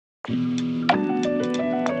Hello,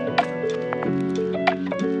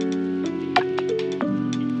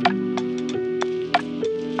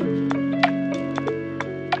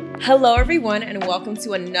 everyone, and welcome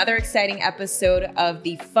to another exciting episode of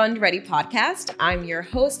the Fund Ready podcast. I'm your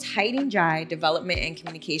host, Heidi Jai, Development and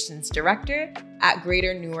Communications Director at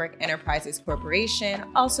Greater Newark Enterprises Corporation,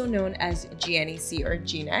 also known as GNEC or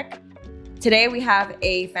GNEC. Today, we have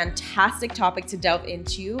a fantastic topic to delve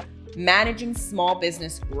into: managing small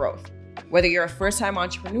business growth. Whether you're a first-time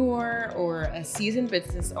entrepreneur or a seasoned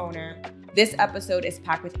business owner, this episode is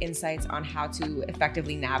packed with insights on how to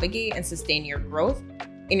effectively navigate and sustain your growth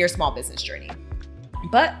in your small business journey.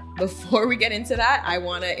 But before we get into that, I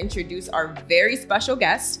want to introduce our very special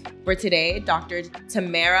guest for today, Dr.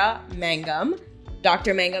 Tamara Mangum.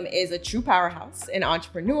 Dr. Mangum is a true powerhouse, an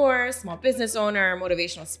entrepreneur, small business owner,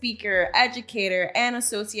 motivational speaker, educator, and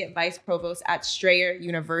associate vice provost at Strayer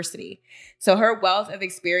University. So her wealth of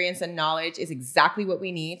experience and knowledge is exactly what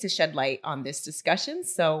we need to shed light on this discussion.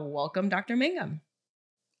 So welcome, Dr. Mangum.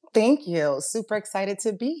 Thank you. Super excited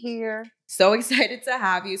to be here. So excited to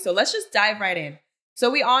have you. So let's just dive right in.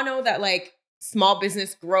 So we all know that small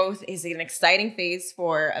business growth is an exciting phase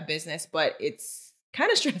for a business, but it's kind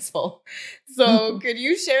of stressful. So could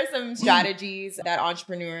you share some strategies that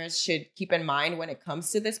entrepreneurs should keep in mind when it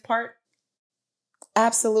comes to this part?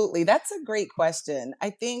 Absolutely. That's a great question.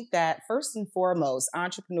 I think that first and foremost,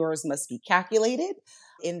 entrepreneurs must be calculated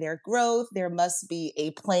in their growth. There must be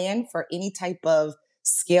a plan for any type of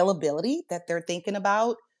scalability that they're thinking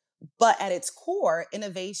about. But at its core,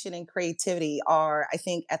 innovation and creativity are, I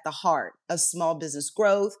think, at the heart of small business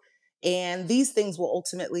growth. And these things will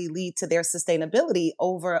ultimately lead to their sustainability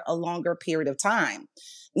over a longer period of time.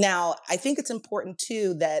 Now, I think it's important,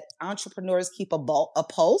 too, that entrepreneurs keep a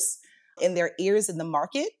pulse in their ears in the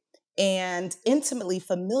market and intimately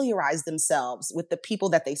familiarize themselves with the people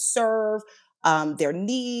that they serve, their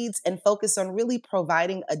needs, and focus on really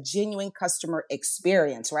providing a genuine customer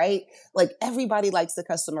experience, right? Like everybody likes the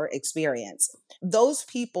customer experience. Those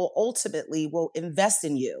people ultimately will invest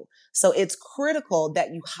in you. So it's critical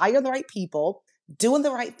that you hire the right people, doing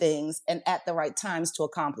the right things, and at the right times to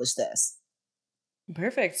accomplish this.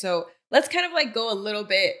 Perfect. So let's kind of go a little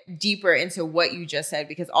bit deeper into what you just said,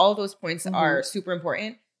 because all of those points are super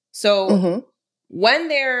important. So when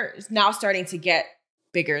they're now starting to get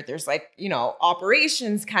bigger, there's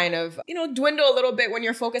operations kind of, dwindle a little bit when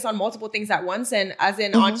you're focused on multiple things at once. And as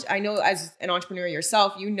I know as an entrepreneur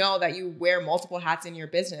yourself, you know that you wear multiple hats in your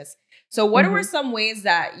business. So what were some ways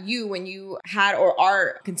that you, when you had or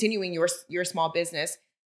are continuing your small business,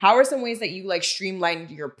 how are some ways that you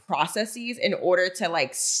streamlined your processes in order to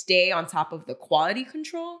stay on top of the quality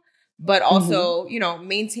control, but also,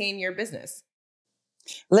 maintain your business?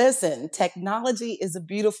 Listen, technology is a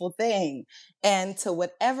beautiful thing. And to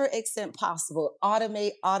whatever extent possible,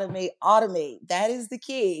 automate, automate, automate. That is the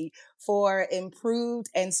key for improved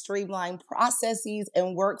and streamlined processes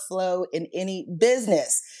and workflow in any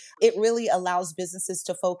business. It really allows businesses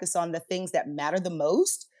to focus on the things that matter the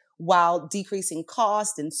most while decreasing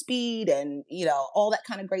cost and speed and, all that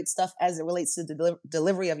kind of great stuff as it relates to the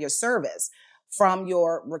delivery of your service. From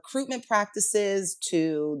your recruitment practices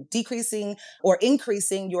to decreasing or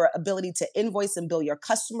increasing your ability to invoice and bill your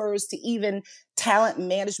customers to even talent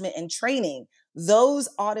management and training. Those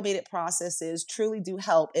automated processes truly do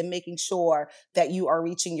help in making sure that you are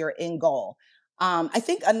reaching your end goal. I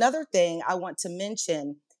think another thing I want to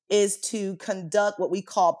mention is to conduct what we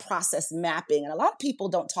call process mapping. And a lot of people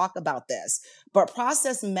don't talk about this, but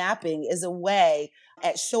process mapping is a way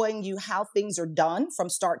at showing you how things are done from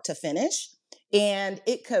start to finish. And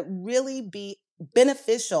it could really be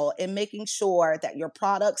beneficial in making sure that your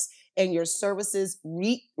products and your services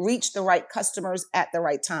reach the right customers at the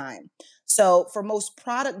right time. So for most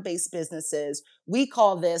product-based businesses, we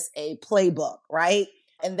call this a playbook, right?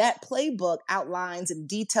 And that playbook outlines and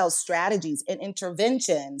details strategies and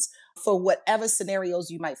interventions for whatever scenarios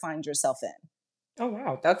you might find yourself in. Oh,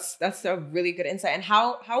 wow. That's a really good insight. And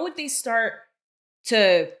how would they start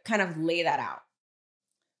to kind of lay that out?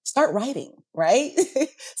 Start writing, right?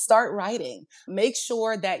 Start writing. Make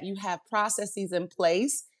sure that you have processes in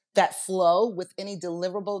place that flow with any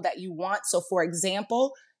deliverable that you want. So for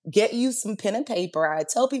example, get you some pen and paper. I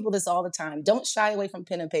tell people this all the time. Don't shy away from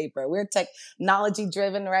pen and paper. We're technology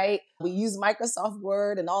driven, right? We use Microsoft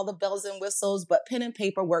Word and all the bells and whistles, but pen and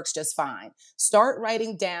paper works just fine. Start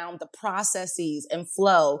writing down the processes and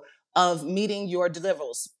flow of meeting your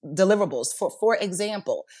deliverables. For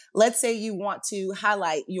example, let's say you want to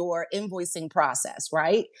highlight your invoicing process,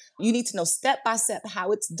 right? You need to know step by step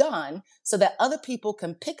how it's done so that other people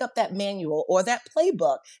can pick up that manual or that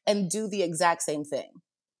playbook and do the exact same thing.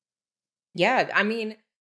 Yeah. I mean,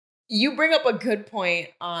 you bring up a good point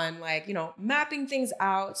on like, mapping things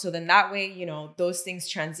out. So then that way, those things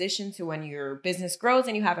transition to when your business grows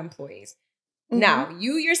and you have employees. Mm-hmm. Now,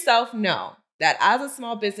 you yourself know that as a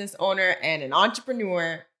small business owner and an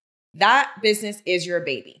entrepreneur, that business is your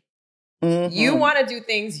baby. You Mm-hmm. want to do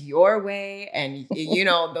things your way, and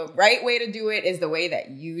the right way to do it is the way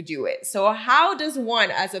that you do it. So how does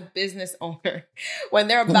one as a business owner, when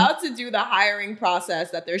they're about to do the hiring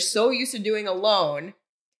process that they're so used to doing alone,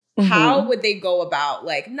 how Mm-hmm. would they go about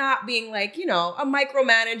like not being like, a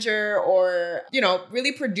micromanager or,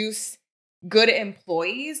 really produce good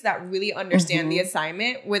employees that really understand the Mm-hmm.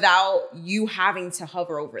 assignment without you having to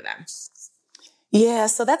hover over them? Yeah,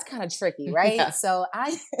 so that's kind of tricky, right? Yeah. So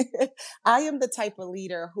I I am the type of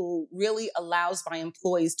leader who really allows my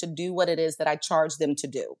employees to do what it is that I charge them to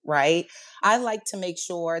do, right? I like to make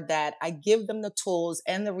sure that I give them the tools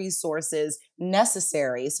and the resources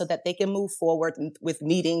necessary so that they can move forward with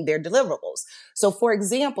meeting their deliverables. So for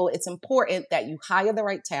example, it's important that you hire the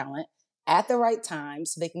right talent at the right time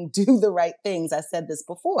so they can do the right things. I said this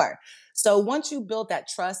before. So once you build that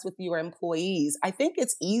trust with your employees, I think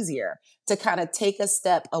it's easier to kind of take a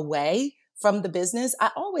step away from the business. I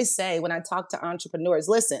always say when I talk to entrepreneurs,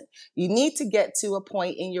 listen, you need to get to a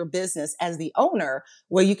point in your business as the owner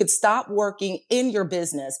where you could stop working in your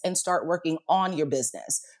business and start working on your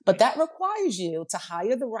business. But that requires you to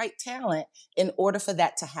hire the right talent in order for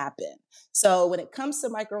that to happen. So when it comes to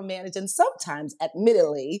micromanaging, sometimes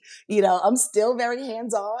admittedly, I'm still very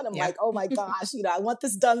hands on. I'm Yeah. like, oh my gosh, I want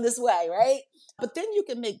this done this way, right? But then you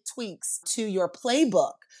can make tweaks to your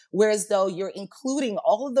playbook, whereas though you're including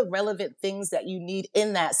all of the relevant things that you need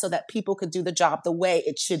in that so that people could do the job the way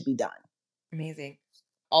it should be done. Amazing.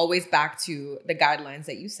 Always back to the guidelines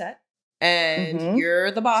that you set. And Mm-hmm.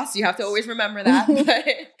 you're the boss. You have to always remember that.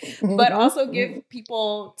 But also give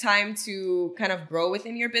people time to kind of grow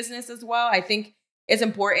within your business as well. I think it's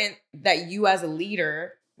important that you as a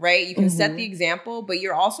leader, right? You can set the Mm-hmm. example, but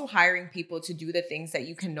you're also hiring people to do the things that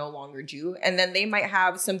you can no longer do. And then they might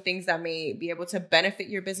have some things that may be able to benefit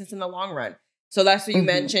your business in the long run. So that's what you Mm-hmm.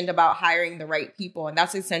 mentioned about hiring the right people. And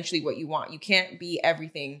that's essentially what you want. You can't be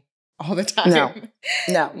everything all the No, time.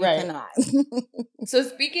 no, you Right. cannot. So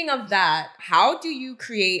speaking of that, how do you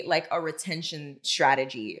create like a retention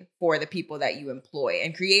strategy for the people that you employ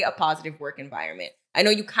and create a positive work environment? I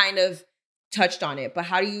know you kind of touched on it, but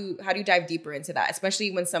how do you dive deeper into that,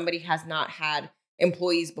 especially when somebody has not had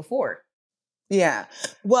employees before? Yeah.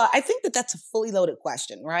 Well, I think that that's a fully loaded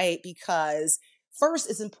question, right? Because first,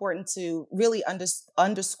 it's important to really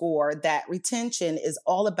underscore that retention is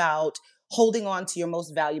all about holding on to your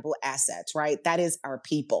most valuable assets, right? That is our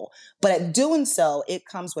people. But at doing so, it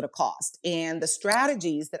comes with a cost. And the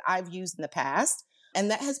strategies that I've used in the past, and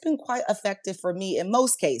that has been quite effective for me in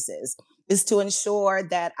most cases, is to ensure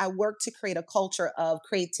that I work to create a culture of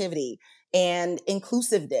creativity and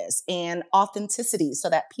inclusiveness and authenticity so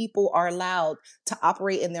that people are allowed to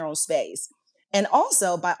operate in their own space. And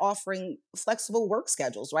also by offering flexible work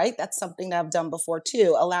schedules, right? That's something that I've done before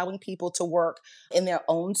too, allowing people to work in their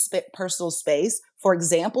own personal space. For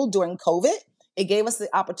example, during COVID, it gave us the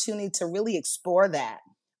opportunity to really explore that.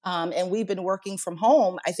 And we've been working from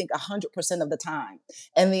home, I think 100% of the time.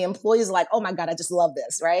 And the employees are like, oh my God, I just love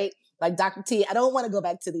this, right? Like, Dr. T, I don't want to go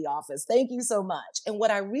back to the office. Thank you so much. And what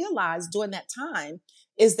I realized during that time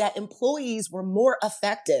is that employees were more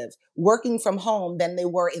effective working from home than they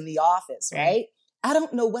were in the office, Right. right? I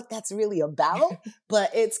don't know what that's really about, but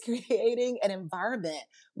it's creating an environment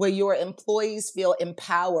where your employees feel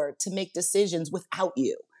empowered to make decisions without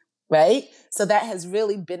you, right? So that has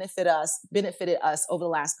really benefited us over the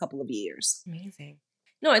last couple of years. Amazing.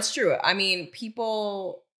 No, it's true. I mean,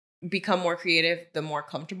 people become more creative the more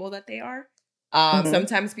comfortable that they are. Mm-hmm.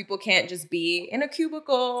 Sometimes people can't just be in a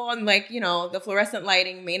cubicle and like, the fluorescent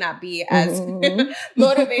lighting may not be as Mm-hmm.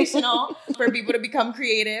 motivational for people to become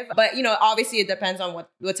creative. But, obviously it depends on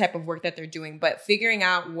what type of work that they're doing. But figuring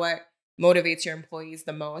out what motivates your employees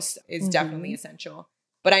the most is definitely Mm-hmm. essential.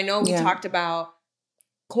 But I know we Yeah. talked about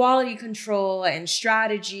quality control and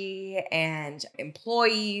strategy and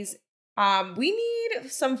employees. We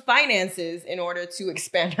need some finances in order to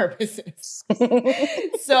expand our business.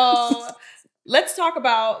 So let's talk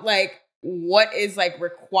about like what is like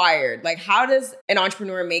required. Like how does an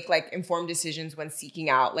entrepreneur make like informed decisions when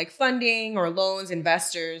seeking out like funding or loans,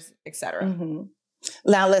 investors, etc.? Mhm.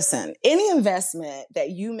 Now, listen, any investment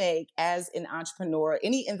that you make as an entrepreneur,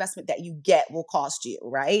 any investment that you get will cost you,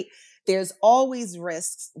 right? There's always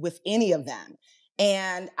risks with any of them.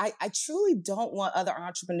 And I truly don't want other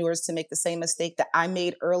entrepreneurs to make the same mistake that I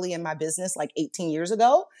made early in my business, like 18 years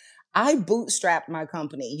ago. I bootstrapped my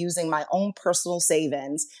company using my own personal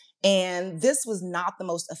savings. And this was not the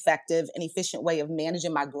most effective and efficient way of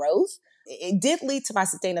managing my growth. It did lead to my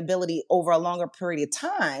sustainability over a longer period of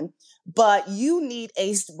time, but you need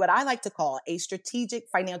what I like to call a strategic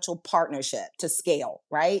financial partnership to scale,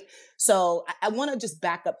 right? So I want to just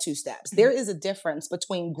back up 2 steps. There is a difference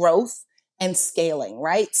between growth and scaling,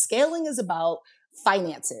 right? Scaling is about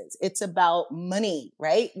finances. It's about money,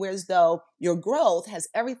 right? Whereas though your growth has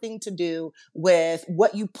everything to do with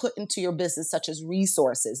what you put into your business, such as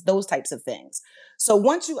resources, those types of things. So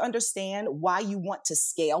once you understand why you want to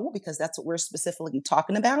scale, because that's what we're specifically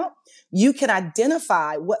talking about, you can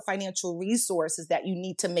identify what financial resources that you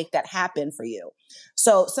need to make that happen for you.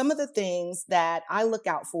 So some of the things that I look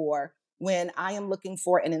out for when I am looking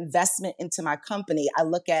for an investment into my company, I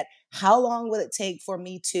look at how long will it take for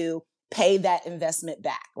me to pay that investment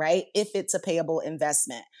back, right? If it's a payable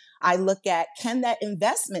investment. I look at, can that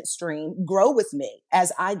investment stream grow with me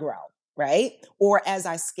as I grow, right? Or as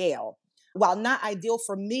I scale? While not ideal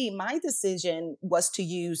for me, my decision was to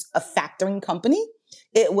use a factoring company.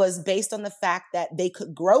 It was based on the fact that they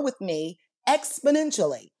could grow with me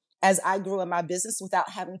exponentially as I grew in my business without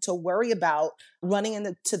having to worry about running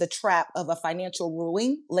into the trap of a financial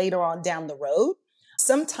ruin later on down the road.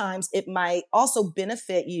 Sometimes it might also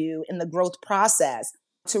benefit you in the growth process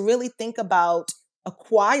to really think about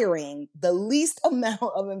acquiring the least amount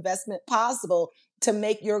of investment possible to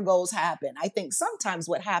make your goals happen. I think sometimes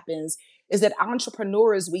what happens is that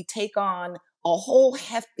entrepreneurs, we take on a whole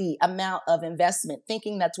hefty amount of investment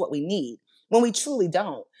thinking that's what we need when we truly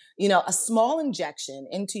don't. A small injection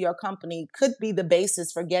into your company could be the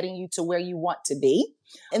basis for getting you to where you want to be.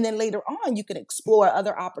 And then later on, you can explore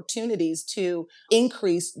other opportunities to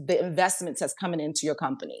increase the investments that's coming into your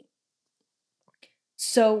company.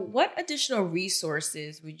 So what additional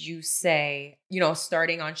resources would you say,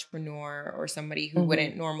 starting entrepreneur or somebody who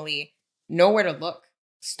wouldn't normally know where to look,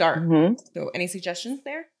 start? So any suggestions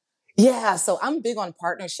there? Yeah, so I'm big on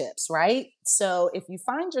partnerships, right? So if you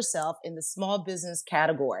find yourself in the small business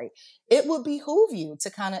category, it would behoove you to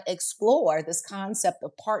kind of explore this concept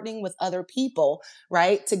of partnering with other people,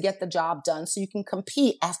 right? To get the job done so you can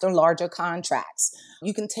compete after larger contracts.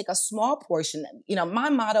 You can take a small portion. My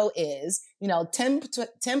motto is, 10%,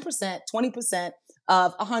 20%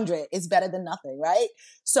 of 100 is better than nothing, right?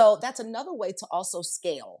 So that's another way to also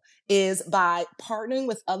scale is by partnering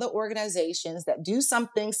with other organizations that do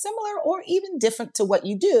something similar or even different to what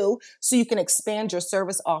you do so you can expand your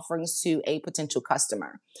service offerings to a potential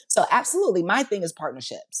customer. So absolutely, my thing is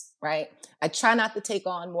partnerships, right? I try not to take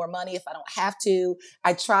on more money if I don't have to.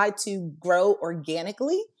 I try to grow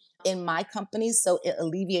organically in my company so it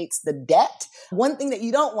alleviates the debt. One thing that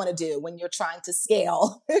you don't want to do when you're trying to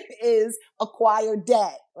scale is acquire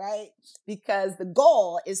debt, right? Because the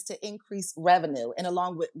goal is to increase revenue. And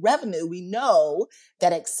along with revenue, we know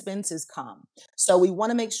that expenses come. So we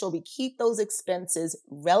want to make sure we keep those expenses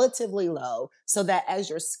relatively low so that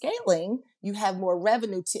as you're scaling, you have more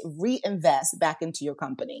revenue to reinvest back into your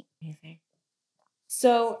company. Amazing.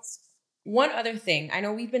 So one other thing, I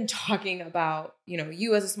know we've been talking about,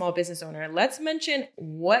 you as a small business owner. Let's mention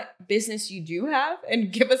what business you do have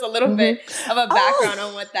and give us a little bit of a background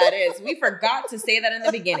on what that is. We forgot to say that in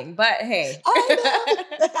the beginning, but hey.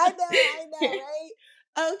 I know, right?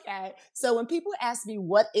 Okay. So when people ask me,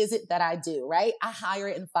 what is it that I do, right? I hire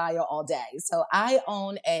and fire all day. So I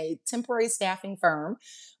own a temporary staffing firm.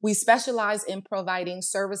 We specialize in providing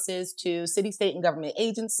services to city, state, and government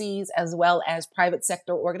agencies, as well as private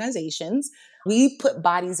sector organizations. We put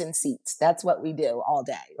bodies in seats. That's what we do all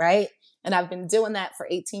day, right? And I've been doing that for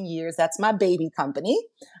 18 years. That's my baby company.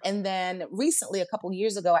 And then recently, a couple of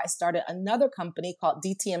years ago, I started another company called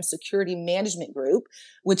DTM Security Management Group,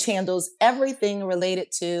 which handles everything related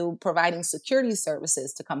to providing security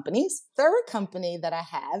services to companies. Third company that I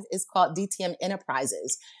have is called DTM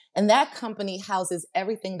Enterprises. And that company houses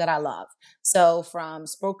everything that I love. So from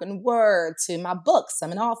spoken word to my books,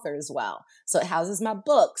 I'm an author as well. So it houses my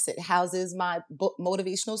books. It houses my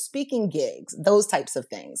motivational speaking gigs, those types of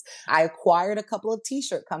things. I acquired a couple of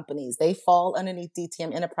t-shirt companies. They fall underneath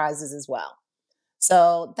DTM Enterprises as well.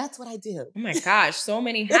 So that's what I do. Oh my gosh, so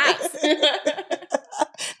many hats.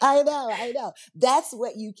 I know. That's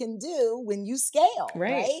what you can do when you scale,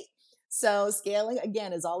 right? So scaling,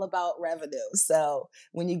 again, is all about revenue. So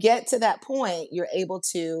when you get to that point, you're able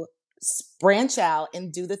to branch out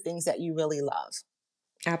and do the things that you really love.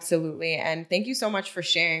 Absolutely. And thank you so much for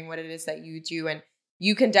sharing what it is that you do. And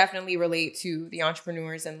you can definitely relate to the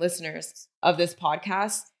entrepreneurs and listeners of this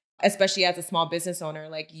podcast. especially as a small business owner,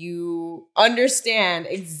 like you understand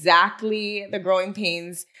exactly the growing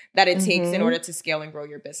pains that it takes in order to scale and grow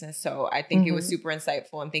your business. So I think it was super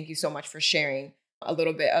insightful, and thank you so much for sharing a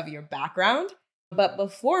little bit of your background. But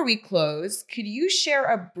before we close, could you share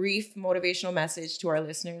a brief motivational message to our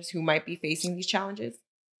listeners who might be facing these challenges?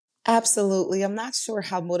 Absolutely. I'm not sure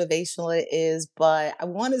how motivational it is, but I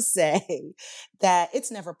want to say that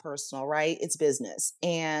it's never personal, right? It's business.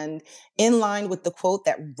 And in line with the quote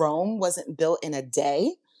that Rome wasn't built in a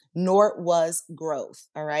day, nor was growth.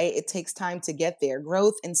 All right. It takes time to get there.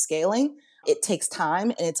 Growth and scaling, it takes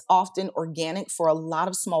time, and it's often organic for a lot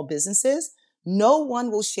of small businesses. No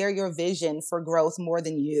one will share your vision for growth more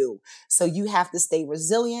than you. So you have to stay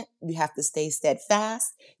resilient. You have to stay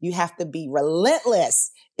steadfast. You have to be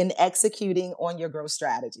relentless in executing on your growth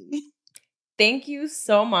strategy. Thank you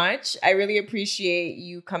so much. I really appreciate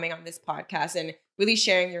you coming on this podcast and really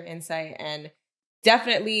sharing your insight, and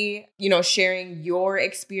definitely, sharing your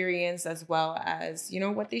experience as well as,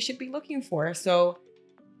 what they should be looking for. So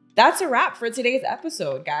that's a wrap for today's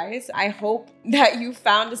episode, guys. I hope that you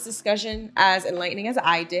found this discussion as enlightening as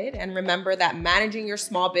I did. And remember that managing your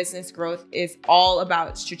small business growth is all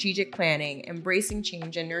about strategic planning, embracing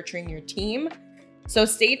change, and nurturing your team. So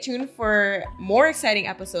stay tuned for more exciting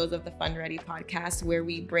episodes of the Fund Ready podcast, where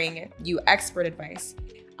we bring you expert advice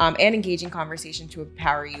and engaging conversation to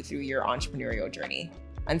empower you through your entrepreneurial journey.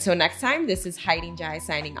 Until next time, this is Haiding Jai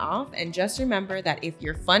signing off. And just remember that if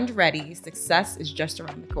you're fund ready, success is just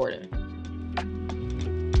around the corner.